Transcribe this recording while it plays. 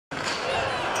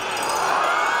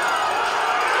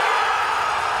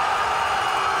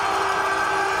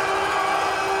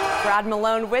Brad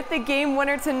Malone with the game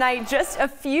winner tonight, just a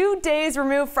few days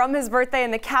removed from his birthday,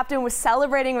 and the captain was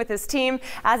celebrating with his team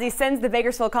as he sends the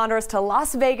Bakersfield Condors to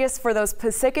Las Vegas for those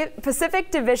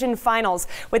Pacific Division Finals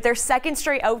with their second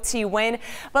straight OT win.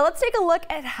 But let's take a look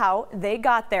at how they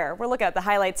got there. We're looking at the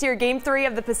highlights here. Game 3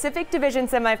 of the Pacific Division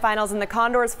semifinals and the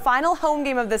Condors' final home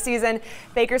game of the season.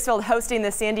 Bakersfield hosting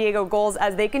the San Diego Gulls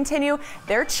as they continue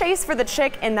their chase for the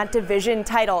chick in that division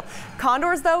title.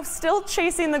 Condors, though, still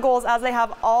chasing the Gulls as they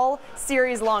have all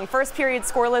series long. First period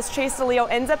scoreless. Chase DeLeo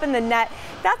ends up in the net.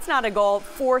 That's not a goal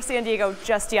for San Diego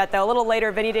just yet, though. A little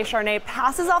later, Vinny Descharnay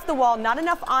passes off the wall, not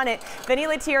enough on it. Vinny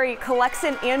Lettieri collects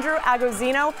in. Andrew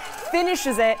Agosino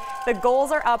finishes it. The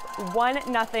Gulls are up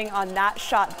 1-0 on that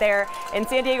shot there. And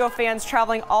San Diego fans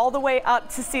traveling all the way up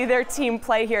to see their team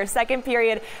play here. Second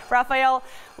period, Rafael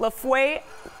Lavoie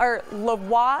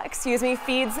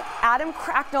feeds Adam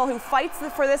Cracknell, who fights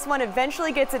for this one,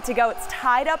 eventually gets it to go. It's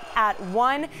tied up at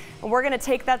 1, and we're going to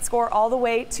take that score all the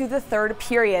way to the third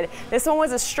period. This one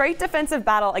was a straight defensive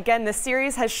battle. Again, the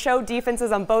series has showed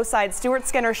defenses on both sides. Stuart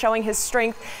Skinner showing his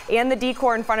strength and the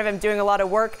D-core in front of him doing a lot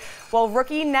of work, while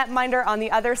rookie netminder on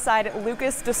the other side,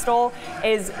 Lucas DeStol,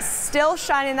 is still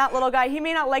shining. That little guy, he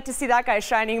may not like to see that guy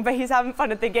shining, but he's having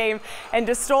fun at the game. And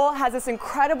DeStol has this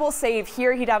incredible save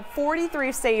here. He'd have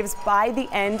 43 saves by the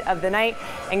end of the night.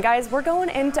 And guys, we're going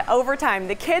into overtime.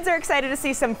 The kids are excited to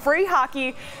see some free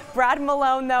hockey. Brad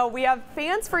Malone, though, we have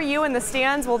fans for you in the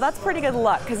stands. Well, that's pretty good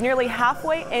luck, because nearly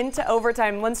halfway into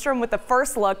overtime, Lindstrom with the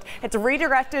first look. It's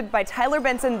redirected by Tyler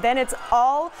Benson. Then it's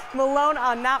all Malone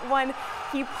on that one.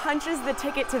 He punches the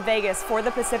ticket to Vegas for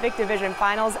the Pacific Division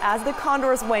Finals as the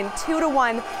Condors win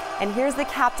 2-1. And here's the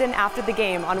captain after the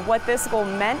game on what this goal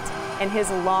meant in his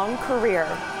long career.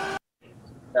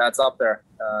 Yeah, it's up there.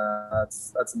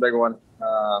 That's a big one.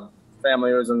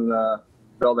 Family was in the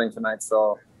building tonight,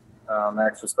 so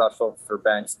extra special for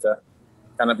Banks to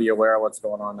kind of be aware of what's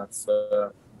going on. That's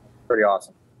pretty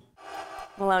awesome.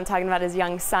 Malone talking about his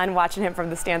young son, watching him from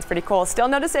the stands. Pretty cool. Still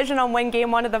no decision on when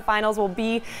game 1 of the finals will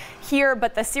be here,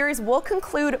 but the series will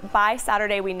conclude by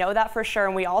Saturday. We know that for sure,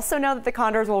 and we also know that the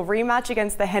Condors will rematch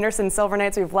against the Henderson Silver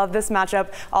Knights. We've loved this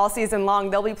matchup all season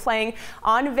long. They'll be playing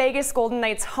on Vegas Golden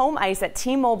Knights home ice at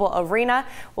T-Mobile Arena.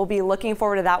 We'll be looking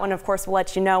forward to that one. Of course, we'll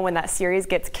let you know when that series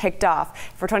gets kicked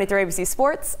off. For 23 ABC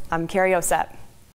Sports, I'm Carrie Osett.